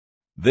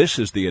This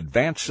is the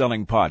Advanced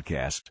Selling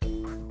Podcast.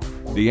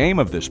 The aim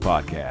of this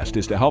podcast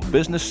is to help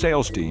business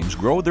sales teams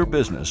grow their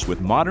business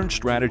with modern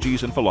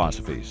strategies and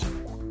philosophies.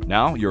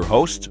 Now, your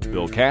hosts,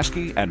 Bill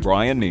Caskey and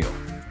Bryan Neal.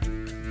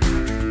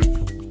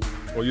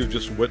 Well, you've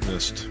just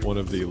witnessed one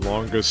of the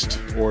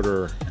longest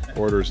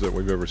orders that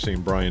we've ever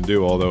seen Bryan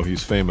do, although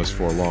he's famous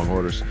for long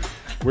orders.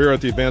 We're at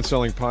the Advanced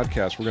Selling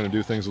Podcast. We're going to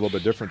do things a little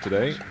bit different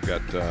today. We've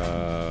got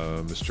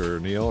Mr.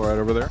 Neal right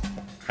over there.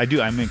 I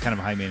do. I'm in kind of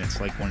high maintenance,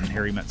 like when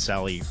Harry Met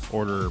Sally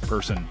order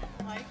person.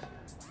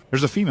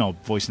 There's a female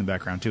voice in the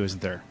background, too,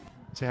 isn't there?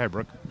 Say hi,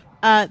 Brooke.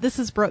 This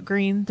is Brooke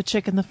Green, the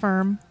chick in the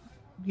firm.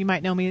 You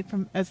might know me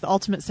as the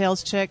ultimate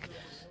sales chick.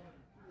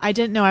 I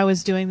didn't know I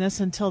was doing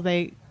this until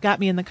they got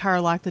me in the car,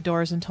 locked the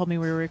doors, and told me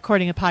we were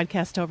recording a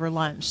podcast over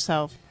lunch.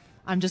 So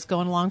I'm just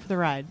going along for the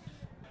ride.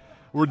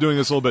 We're doing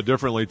this a little bit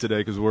differently today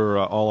because we're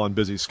all on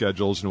busy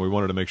schedules, and we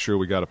wanted to make sure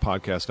we got a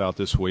podcast out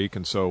this week.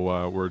 And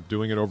so we're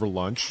doing it over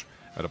lunch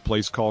at a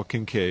place called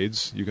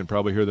Kincaid's. You can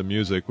probably hear the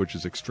music, which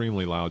is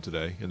extremely loud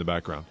today in the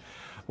background.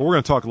 Well, we're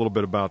going to talk a little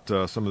bit about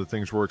some of the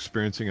things we're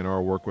experiencing in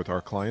our work with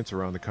our clients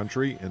around the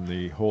country in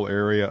the whole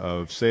area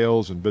of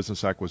sales and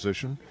business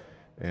acquisition.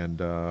 And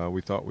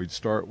we thought we'd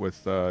start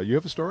with, you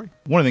have a story?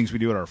 One of the things we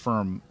do at our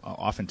firm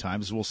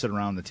oftentimes is we'll sit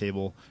around the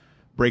table,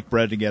 break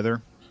bread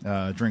together,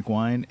 drink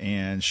wine,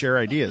 and share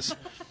ideas.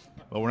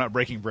 Well, we're not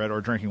breaking bread or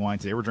drinking wine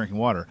today. We're drinking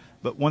water.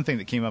 But one thing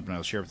that came up, and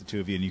I'll share with the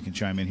two of you, and you can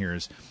chime in here,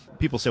 is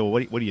people say, well,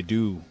 what do you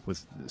do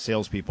with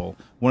salespeople?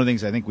 One of the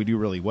things I think we do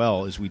really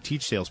well is we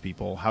teach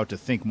salespeople how to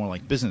think more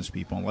like business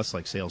people and less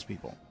like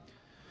salespeople.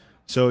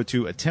 So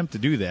to attempt to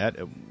do that,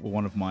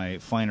 one of my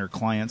finer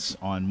clients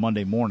on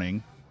Monday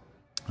morning,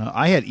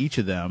 I had each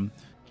of them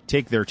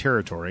take their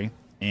territory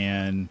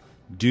and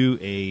do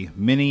a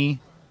mini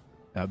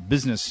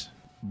business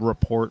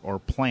report or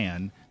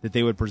plan that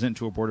they would present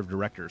to a board of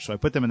directors. So I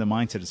put them in the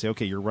mindset to say,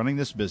 okay, you're running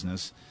this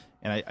business,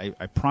 and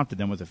I prompted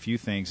them with a few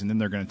things, and then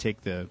they're going to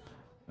take the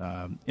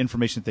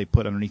information that they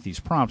put underneath these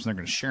prompts, and they're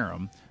going to share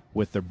them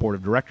with their board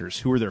of directors,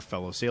 who are their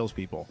fellow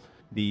salespeople.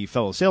 The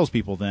fellow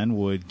salespeople then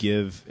would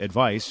give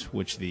advice,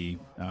 which the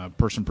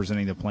person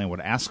presenting the plan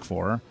would ask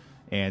for,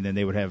 and then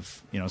they would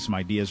have some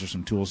ideas or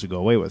some tools to go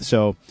away with.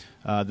 So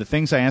the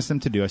things I asked them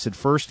to do, I said,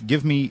 first,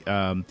 give me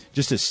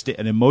just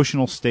an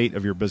emotional state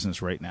of your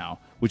business right now,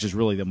 which is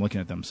really them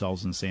looking at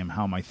themselves and saying,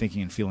 how am I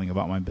thinking and feeling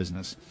about my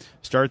business?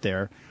 Start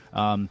there.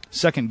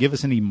 Second, give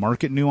us any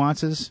market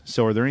nuances.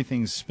 So are there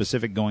anything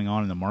specific going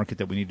on in the market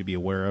that we need to be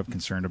aware of,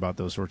 concerned about,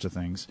 those sorts of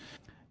things?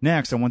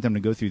 Next, I want them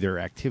to go through their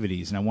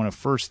activities, and I want to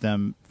first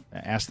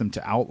ask them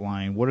to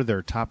outline what are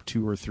their top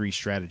 2 or 3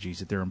 strategies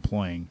that they're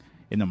employing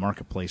in the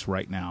marketplace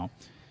right now.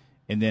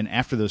 And then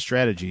after those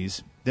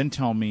strategies, then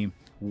tell me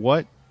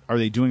what are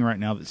they doing right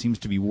now that seems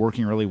to be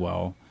working really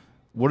well,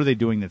 what are they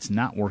doing that's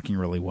not working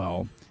really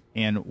well,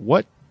 and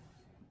what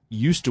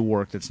used to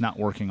work that's not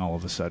working all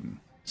of a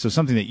sudden. So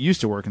something that used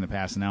to work in the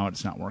past, and now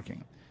it's not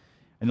working.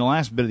 And the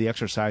last bit of the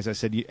exercise, I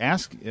said,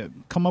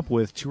 come up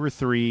with 2 or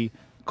 3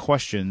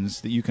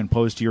 questions that you can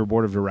pose to your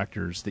board of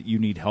directors that you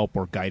need help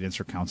or guidance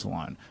or counsel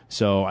on.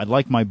 So I'd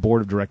like my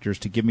board of directors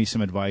to give me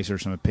some advice or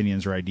some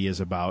opinions or ideas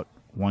about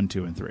 1,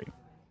 2, and 3.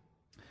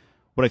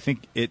 What I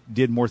think it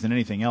did more than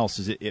anything else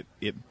is it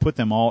put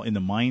them all in the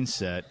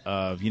mindset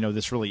of,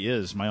 this really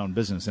is my own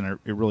business, and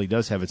it really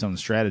does have its own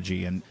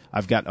strategy. And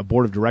I've got a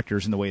board of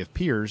directors in the way of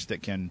peers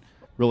that can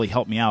really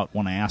help me out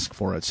when I ask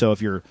for it. So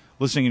if you're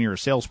listening and you're a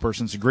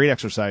salesperson, it's a great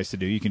exercise to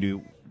do. You can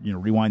do,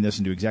 rewind this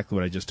and do exactly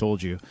what I just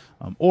told you.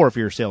 Or if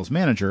you're a sales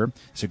manager,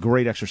 it's a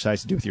great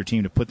exercise to do with your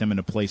team to put them in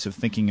a place of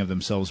thinking of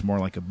themselves more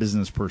like a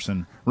business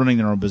person, running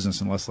their own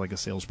business, and less like a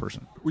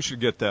salesperson. We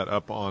should get that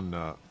up on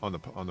the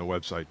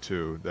website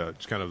too.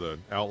 That's kind of the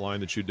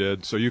outline that you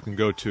did. So you can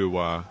go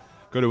to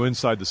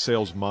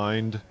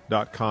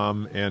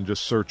InsideTheSalesMind.com and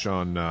just search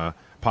on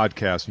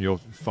podcast, and you'll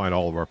find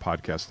all of our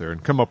podcasts there,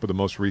 and come up with the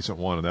most recent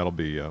one, and that'll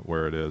be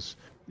where it is.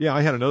 Yeah,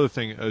 I had another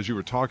thing as you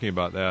were talking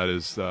about that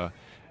is,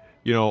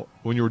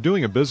 when you were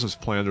doing a business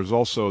plan, there's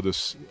also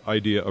this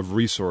idea of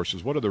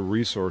resources. What are the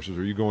resources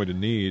are you going to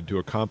need to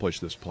accomplish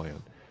this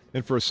plan?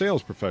 And for a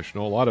sales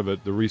professional, a lot of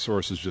it, the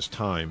resource is just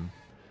time.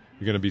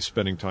 You're going to be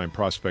spending time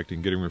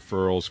prospecting, getting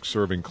referrals,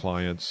 serving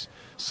clients,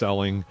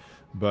 selling.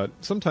 But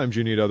sometimes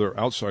you need other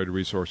outside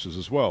resources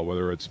as well,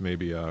 whether it's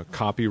maybe a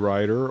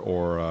copywriter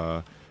or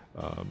a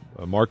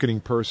marketing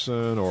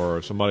person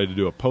or somebody to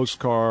do a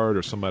postcard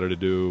or somebody to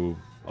do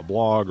a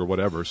blog or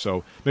whatever.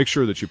 So make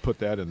sure that you put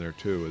that in there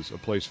too as a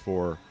place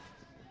for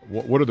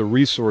what are the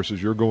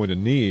resources you're going to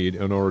need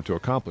in order to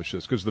accomplish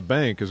this, because the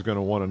bank is going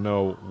to want to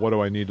know, what do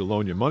I need to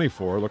loan you money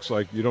for? It looks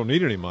like you don't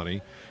need any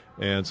money,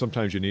 and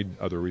sometimes you need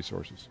other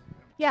resources.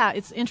 Yeah,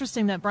 it's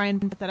interesting that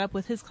Bryan put that up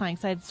with his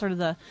clients. I had sort of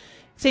the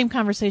same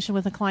conversation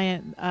with a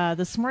client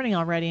this morning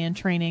already in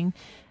training.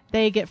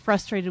 They get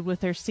frustrated with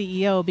their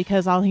CEO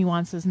because all he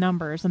wants is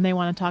numbers, and they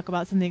want to talk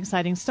about some of the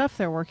exciting stuff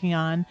they're working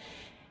on.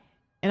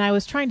 And I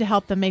was trying to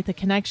help them make the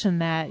connection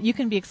that you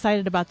can be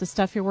excited about the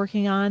stuff you're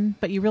working on,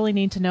 but you really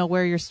need to know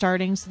where you're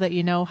starting so that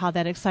you know how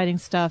that exciting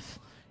stuff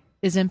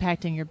is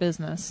impacting your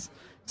business.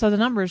 So the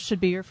numbers should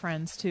be your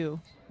friends too.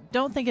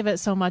 Don't think of it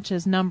so much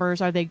as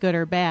numbers, are they good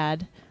or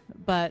bad,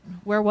 but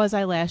where was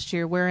I last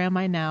year, where am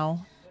I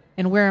now,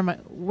 and where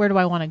do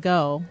I want to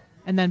go,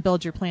 and then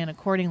build your plan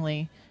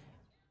accordingly.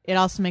 It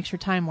also makes your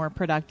time more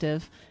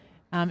productive.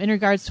 In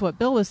regards to what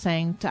Bill was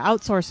saying, to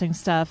outsourcing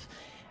stuff,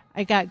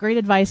 I got great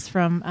advice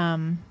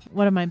from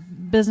one of my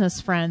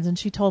business friends, and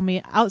she told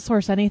me,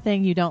 outsource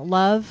anything you don't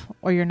love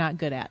or you're not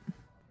good at.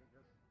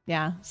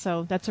 Yeah,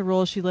 so that's a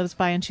rule she lives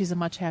by, and she's a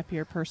much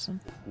happier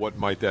person. What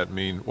might that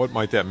mean? What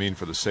might that mean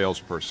for the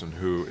salesperson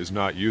who is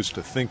not used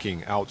to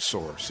thinking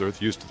outsource? They're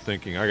used to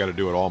thinking, I got to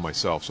do it all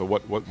myself. So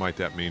what might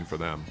that mean for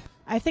them?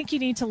 I think you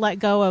need to let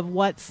go of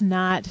what's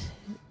not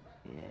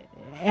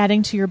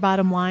adding to your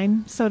bottom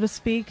line, so to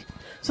speak.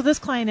 So this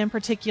client in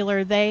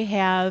particular, they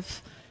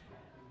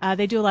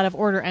do a lot of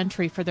order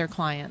entry for their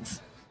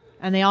clients,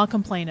 and they all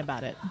complain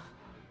about it.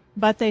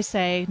 But they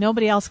say,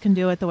 nobody else can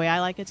do it the way I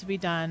like it to be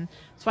done.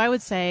 So I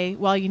would say,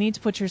 well, you need to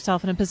put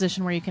yourself in a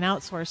position where you can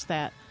outsource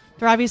that.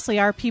 There obviously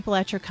are people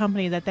at your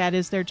company that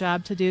is their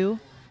job to do.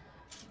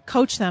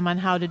 Coach them on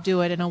how to do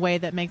it in a way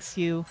that makes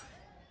you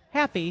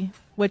happy,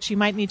 which you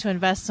might need to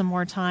invest some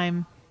more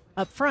time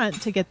up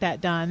front to get that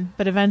done.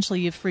 But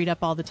eventually you've freed up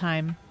all the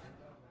time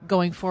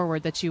going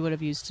forward that you would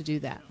have used to do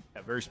that.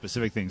 Yeah, very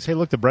specific things. Hey,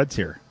 look, the bread's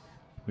here.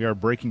 We are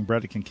breaking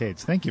bread at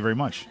Kincaid's. Thank you very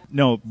much.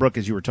 No, Brooke,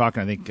 as you were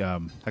talking, I think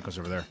that goes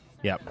over there.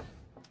 Yep.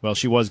 Well,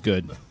 she was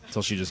good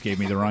until she just gave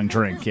me the wrong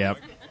drink. Yep.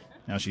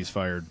 Now she's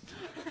fired.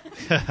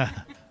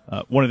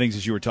 One of the things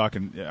as you were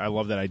talking, I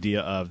love that idea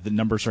of the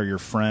numbers are your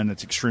friend.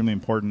 It's extremely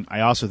important.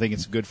 I also think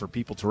it's good for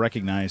people to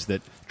recognize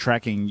that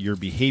tracking your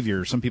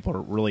behavior, some people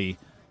are really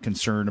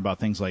concerned about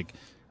things like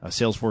a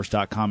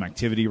Salesforce.com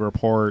activity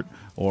report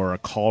or a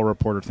call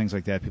report or things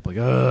like that. People are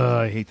like, oh,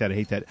 I hate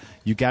that.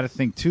 You got to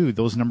think, too,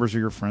 those numbers are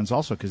your friends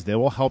also, because they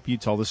will help you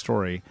tell the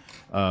story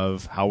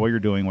of how well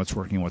you're doing, what's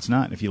working, what's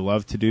not. And if you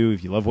love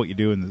what you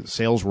do in the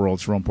sales world,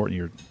 it's real important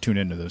you tune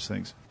into those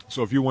things.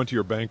 So if you went to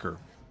your banker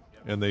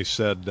and they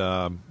said,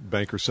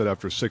 banker said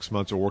after 6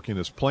 months of working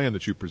this plan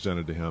that you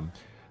presented to him,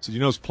 said,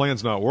 this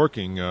plan's not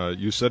working.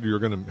 You said you're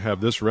going to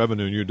have this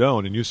revenue and you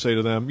don't. And you say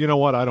to them, you know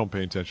what, I don't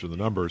pay attention to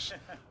the numbers.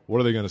 What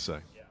are they going to say?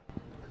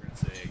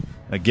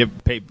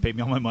 Pay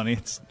me all my money.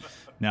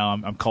 Now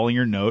I'm calling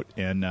your note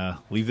and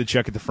leave the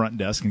check at the front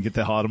desk and get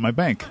the hell out of my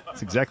bank.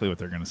 That's exactly what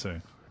they're going to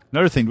say.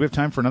 Another thing, do we have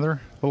time for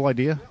another little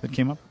idea that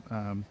came up?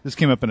 This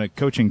came up in a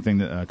coaching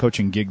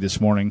gig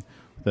this morning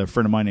with a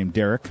friend of mine named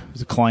Derek,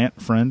 who's a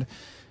client friend.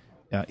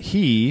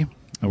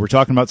 We're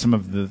talking about some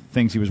of the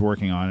things he was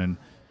working on, and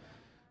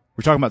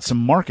we're talking about some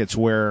markets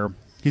where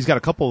he's got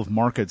a couple of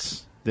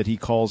markets that he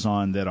calls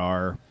on that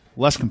are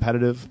less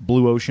competitive,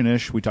 blue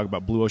ocean-ish. We talk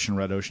about blue ocean,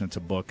 red ocean. It's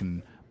a book,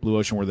 and blue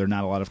ocean where there are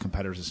not a lot of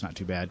competitors, it's not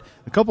too bad.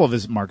 A couple of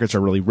his markets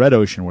are really red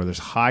ocean where there's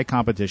high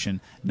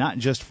competition, not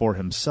just for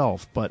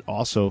himself, but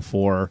also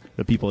for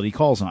the people that he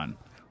calls on,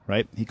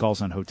 right? He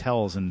calls on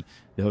hotels, and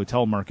the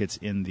hotel markets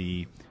in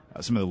the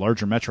some of the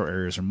larger metro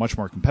areas are much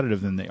more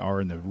competitive than they are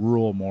in the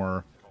rural,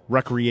 more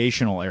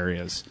recreational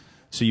areas.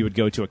 So you would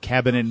go to a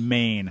cabin in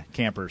Maine,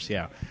 campers,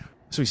 yeah.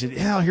 So he said,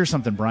 here's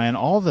something, Brian.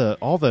 All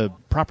the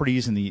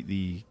properties and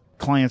the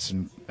clients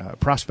and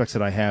prospects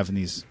that I have in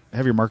these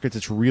heavier markets,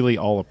 it's really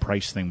all a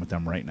price thing with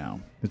them right now.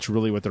 It's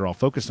really what they're all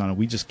focused on, and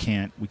we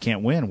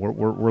can't win.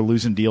 We're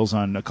losing deals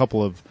on a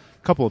couple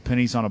of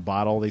pennies on a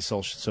bottle. They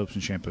sell soaps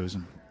and shampoos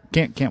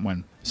and can't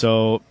win.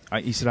 So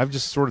he said, I've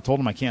just sort of told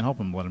him I can't help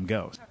him, let him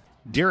go.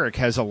 Derek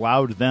has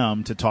allowed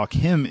them to talk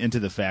him into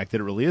the fact that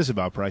it really is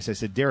about price. I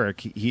said, Derek,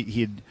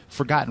 he had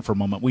forgotten for a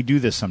moment. We do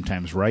this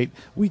sometimes, right?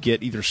 We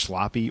get either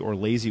sloppy or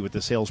lazy with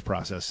the sales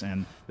process,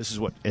 and this is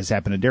what has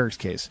happened in Derek's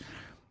case.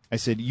 I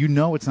said,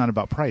 it's not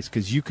about price,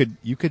 because you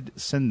could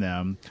send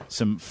them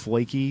some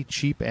flaky,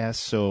 cheap-ass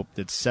soap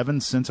that's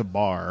 7 cents a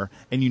bar,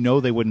 and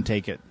they wouldn't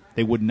take it.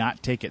 They would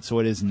not take it, so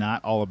it is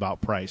not all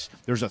about price.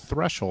 There's a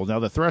threshold. Now,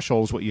 the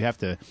threshold is what you have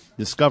to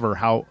discover,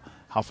 how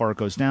far it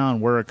goes down,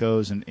 where it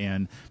goes,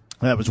 and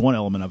that was one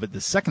element of it. The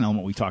second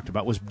element we talked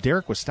about was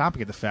Derek was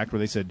stopping at the fact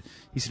where he said,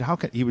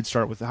 he would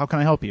start with, how can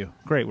I help you?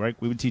 Great, right?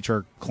 We would teach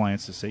our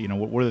clients to say,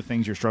 what are the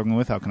things you're struggling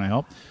with? How can I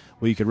help?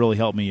 Well, you could really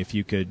help me if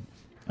you could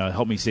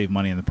help me save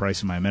money on the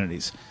price of my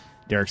amenities.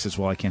 Derek says,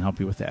 well, I can't help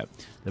you with that.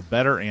 The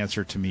better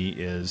answer to me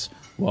is,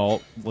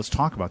 well, let's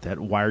talk about that.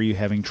 Why are you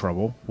having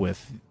trouble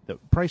with the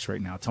price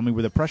right now? Tell me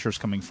where the pressure is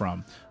coming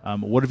from.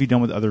 What have you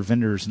done with other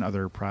vendors and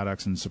other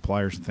products and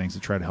suppliers and things to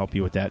try to help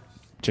you with that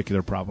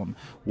particular problem?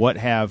 What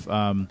have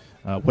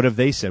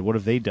they said? What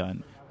have they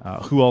done?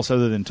 Who else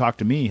other than talk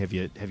to me have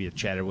you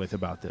chatted with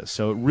about this?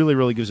 So it really,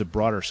 really gives a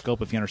broader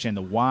scope if you understand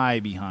the why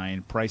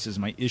behind price is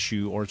my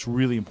issue, or it's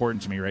really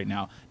important to me right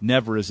now.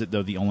 Never is it,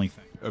 though, the only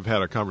thing. I've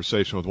had a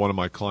conversation with one of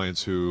my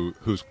clients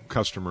whose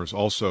customers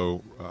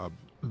also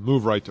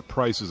move right to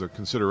price as a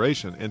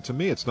consideration. And to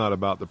me, it's not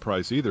about the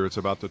price either. It's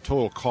about the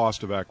total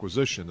cost of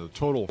acquisition, the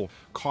total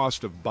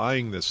cost of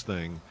buying this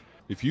thing.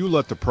 If you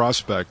let the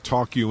prospect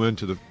talk you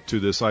into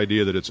this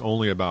idea that it's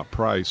only about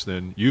price,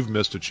 then you've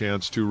missed a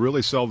chance to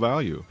really sell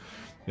value.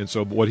 And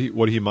so what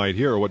he might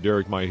hear, or what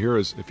Derek might hear,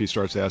 is if he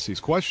starts to ask these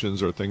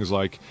questions, are things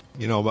like,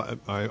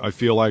 I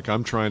feel like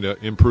I'm trying to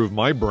improve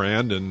my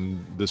brand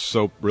and this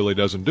soap really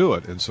doesn't do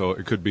it. And so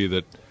it could be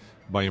that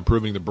by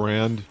improving the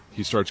brand,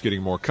 he starts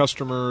getting more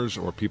customers,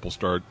 or people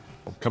start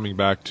coming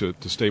back to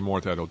stay more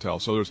at that hotel.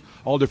 So there's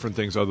all different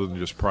things other than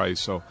just price.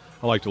 So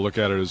I like to look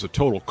at it as a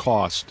total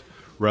cost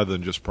rather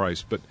than just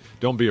price. But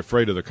don't be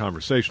afraid of the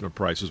conversation of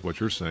price, is what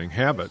you're saying.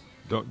 Have it.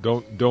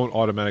 Don't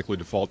automatically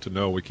default to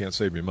no, we can't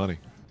save you money.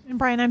 And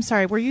Bryan, I'm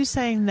sorry, were you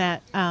saying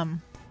that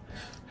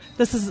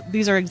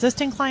these are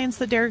existing clients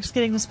that Derek's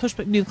getting this push,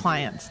 but new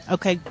clients?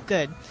 Okay,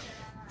 good.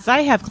 Because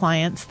I have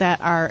clients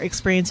that are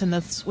experiencing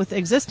this with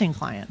existing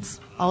clients.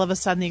 All of a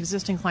sudden, the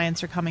existing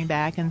clients are coming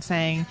back and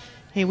saying,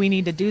 hey, we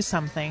need to do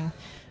something.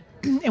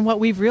 And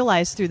what we've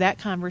realized through that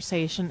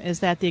conversation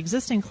is that the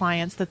existing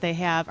clients that they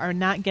have are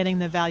not getting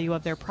the value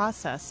of their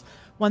process.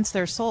 Once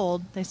they're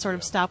sold, they sort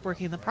of stop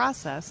working the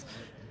process.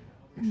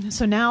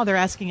 So now they're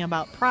asking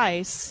about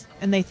price,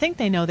 and they think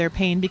they know their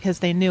pain because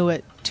they knew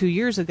it 2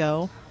 years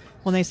ago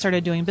when they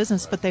started doing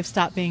business, but they've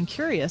stopped being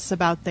curious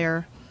about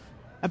their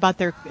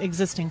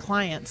existing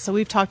clients. So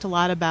we've talked a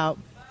lot about,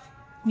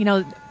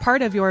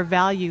 part of your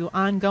value,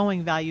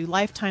 ongoing value,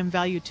 lifetime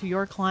value to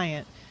your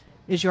client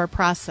is your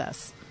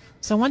process.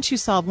 So once you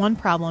solve one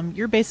problem,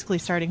 you're basically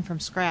starting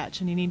from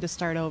scratch, and you need to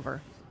start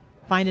over.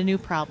 Find a new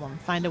problem,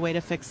 find a way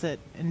to fix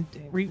it, and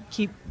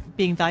keep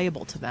being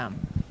valuable to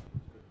them.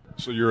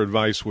 So your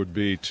advice would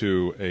be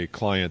to a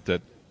client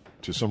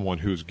to someone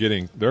who's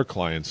getting their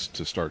clients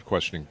to start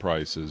questioning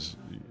prices,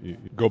 you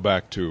go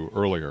back to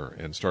earlier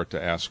and start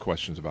to ask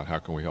questions about how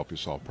can we help you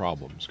solve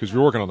problems. Because if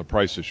you're working on the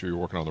price issue, you're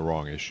working on the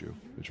wrong issue.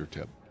 That's your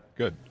tip.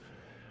 Good.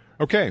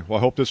 Okay, well,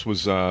 I hope this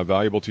was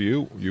valuable to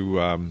you.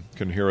 You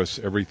can hear us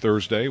every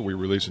Thursday. We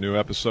release a new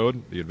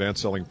episode, the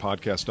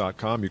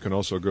AdvancedSellingPodcast.com. You can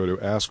also go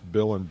to Ask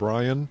Bill and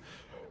Bryan,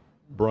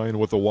 Bryan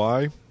with a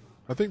Y.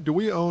 I think, do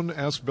we own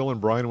Ask Bill and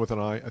Bryan with an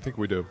I? I think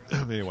we do.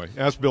 Anyway,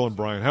 Ask Bill and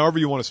Bryan. However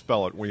you want to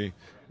spell it,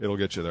 it'll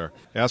get you there.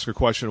 Ask a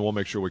question, and we'll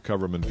make sure we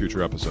cover them in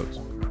future episodes.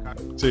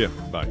 See ya.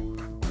 Bye.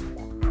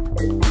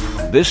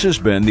 This has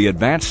been the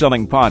Advanced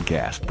Selling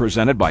Podcast,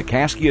 presented by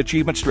Caskey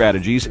Achievement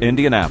Strategies,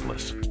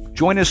 Indianapolis.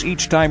 Join us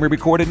each time we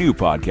record a new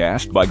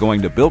podcast by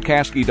going to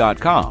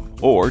BillCaskey.com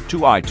or to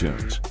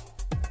iTunes.